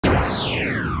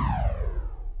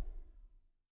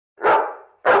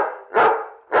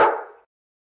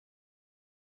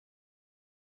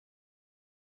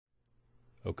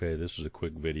Okay, this is a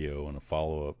quick video and a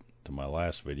follow-up to my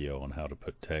last video on how to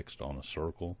put text on a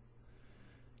circle.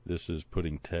 This is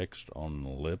putting text on an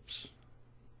ellipse.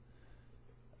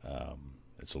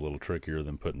 It's a little trickier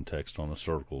than putting text on a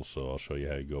circle, so I'll show you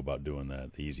how you go about doing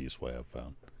that the easiest way I've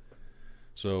found.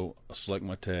 So I'll select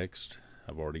my text.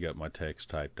 I've already got my text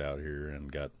typed out here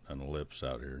and got an ellipse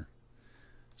out here.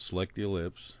 Select the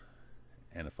ellipse,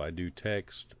 and if I do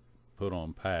text put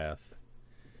on path,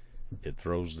 it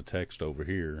throws the text over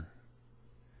here,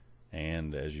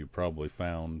 and as you probably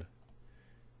found,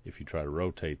 if you try to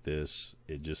rotate this,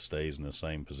 it just stays in the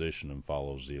same position and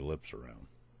follows the ellipse around.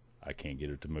 I can't get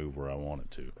it to move where I want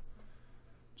it to.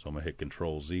 So I'm going to hit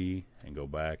Control Z and go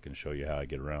back and show you how I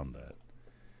get around that.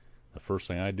 The first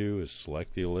thing I do is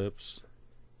select the ellipse,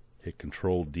 hit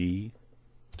Control D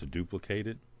to duplicate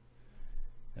it,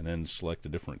 and then select a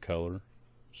different color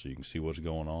so you can see what's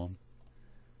going on.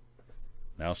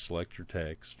 Now select your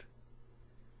text,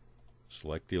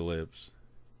 select the ellipse,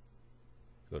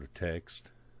 go to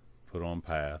text, put on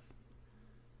path,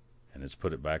 and it's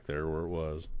put it back there where it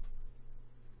was.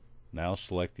 Now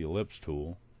select the ellipse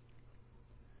tool,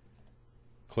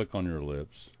 click on your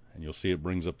ellipse, and you'll see it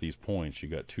brings up these points. You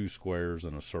got two squares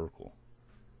and a circle.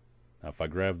 Now if I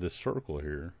grab this circle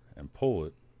here and pull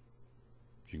it,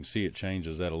 you can see it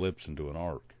changes that ellipse into an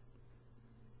arc.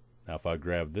 Now if I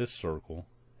grab this circle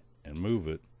and move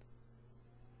it,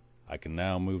 I can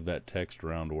now move that text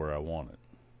around to where I want it.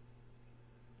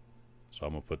 So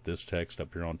I'm going to put this text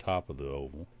up here on top of the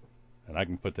oval, and I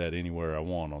can put that anywhere I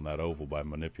want on that oval by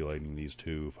manipulating these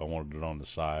two. If I wanted it on the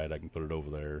side, I can put it over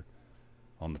there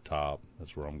on the top.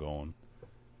 That's where I'm going.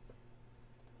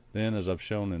 Then, as I've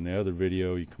shown in the other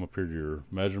video, you come up here to your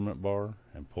measurement bar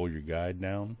and pull your guide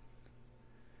down,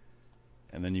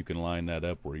 and then you can line that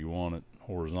up where you want it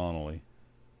horizontally.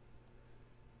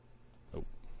 Oh,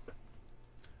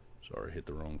 sorry, hit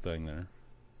the wrong thing there.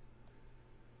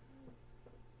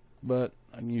 But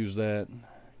I can use that,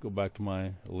 go back to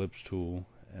my ellipse tool,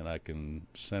 and I can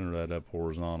center that up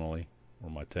horizontally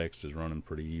where my text is running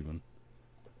pretty even.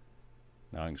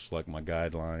 Now I can select my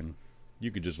guideline.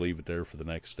 You could just leave it there for the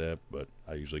next step, but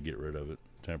I usually get rid of it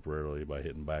temporarily by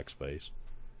hitting backspace.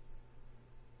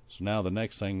 So now the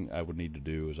next thing I would need to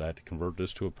do is I have to convert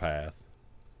this to a path,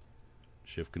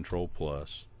 Shift Control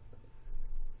Plus,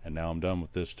 and now I'm done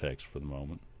with this text for the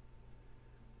moment.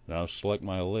 Now I'll select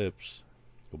my ellipse,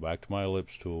 go back to my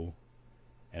ellipse tool,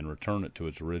 and return it to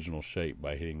its original shape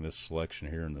by hitting this selection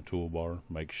here in the toolbar,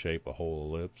 make shape a whole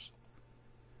ellipse.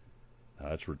 Now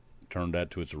that's returned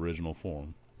that to its original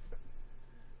form.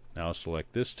 Now I'll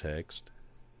select this text,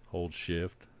 hold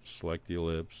Shift, select the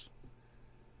ellipse,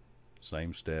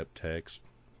 same step, text,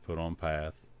 put on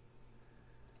path.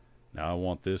 Now I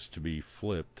want this to be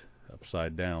flipped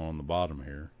upside down on the bottom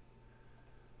here.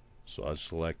 So I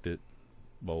select it,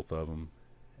 both of them,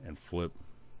 and flip.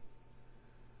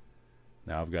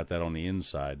 Now I've got that on the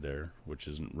inside there, which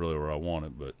isn't really where I want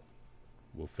it, but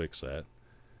we'll fix that.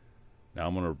 Now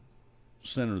I'm going to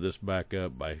center this back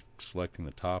up by selecting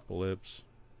the top ellipse,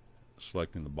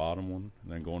 selecting the bottom one,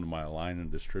 and then going to my Align and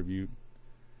Distribute,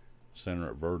 center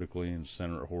it vertically and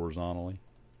center it horizontally.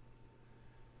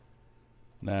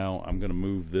 Now I'm going to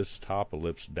move this top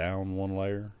ellipse down one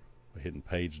layer by hitting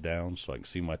page down so I can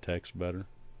see my text better.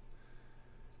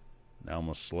 Now I'm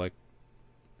going to select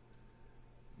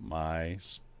my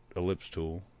ellipse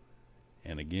tool,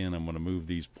 and again I'm going to move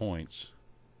these points,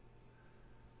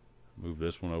 move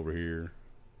this one over here,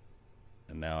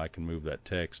 and now I can move that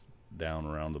text down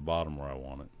around the bottom where I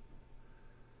want it.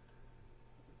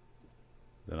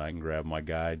 Then I can grab my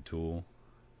guide tool,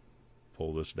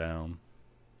 pull this down,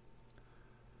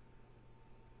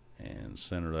 and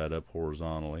center that up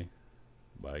horizontally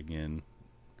by again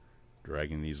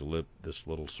dragging this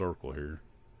little circle here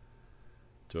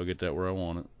till I get that where I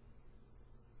want it.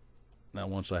 Now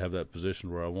once I have that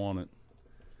positioned where I want it,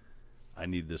 I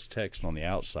need this text on the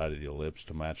outside of the ellipse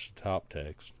to match the top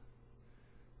text.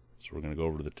 So we're going to go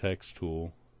over to the text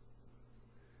tool,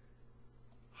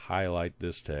 highlight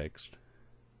this text,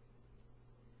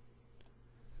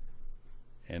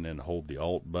 and then hold the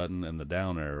Alt button and the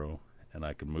down arrow, and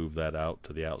I can move that out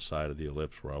to the outside of the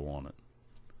ellipse where I want it.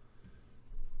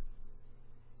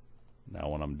 Now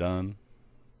when I'm done,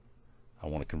 I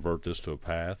want to convert this to a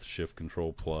path, Shift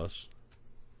Control Plus.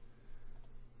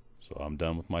 So I'm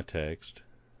done with my text.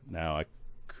 Now I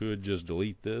could just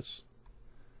delete this,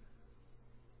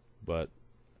 but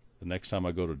the next time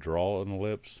I go to draw an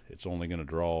ellipse, it's only going to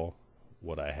draw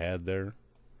what I had there.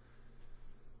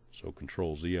 So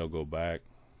Control Z, I'll go back,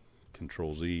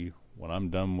 Control Z. When I'm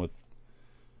done with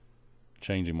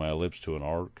changing my ellipse to an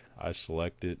arc, I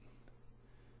select it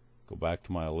go back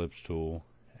to my ellipse tool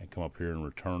and come up here and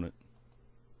return it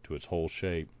to its whole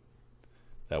shape.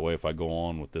 That way if I go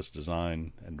on with this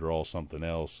design and draw something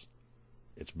else,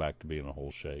 it's back to being a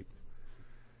whole shape.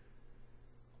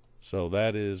 So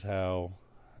that is how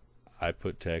I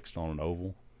put text on an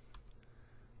oval.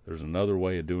 There's another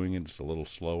way of doing it. It's a little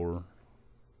slower,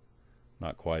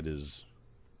 not quite as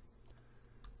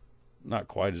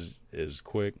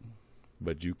quick,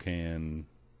 but you can.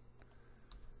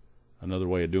 Another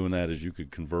way of doing that is you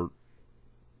could convert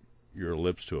your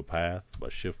ellipse to a path by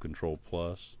Shift Control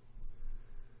Plus,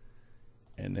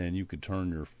 and then you could turn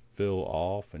your fill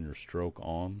off and your stroke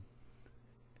on.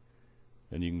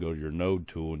 Then you can go to your node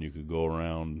tool and you could go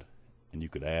around and you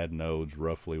could add nodes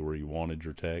roughly where you wanted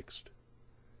your text.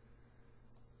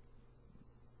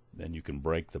 Then you can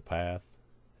break the path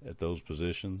at those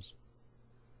positions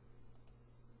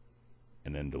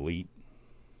and then delete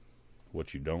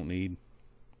what you don't need.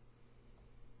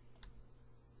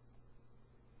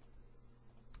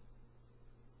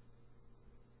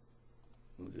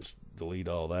 Just delete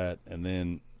all that, and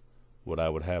then what I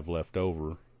would have left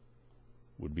over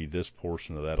would be this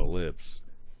portion of that ellipse,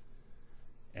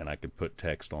 and I could put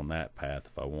text on that path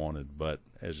if I wanted. But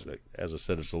as I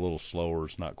said, it's a little slower.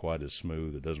 It's not quite as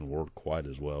smooth. It doesn't work quite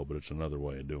as well, but it's another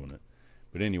way of doing it.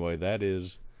 But anyway, that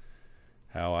is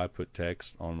how I put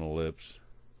text on an ellipse,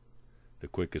 the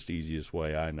quickest, easiest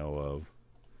way I know of.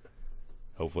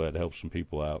 Hopefully that helps some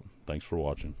people out. Thanks for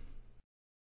watching.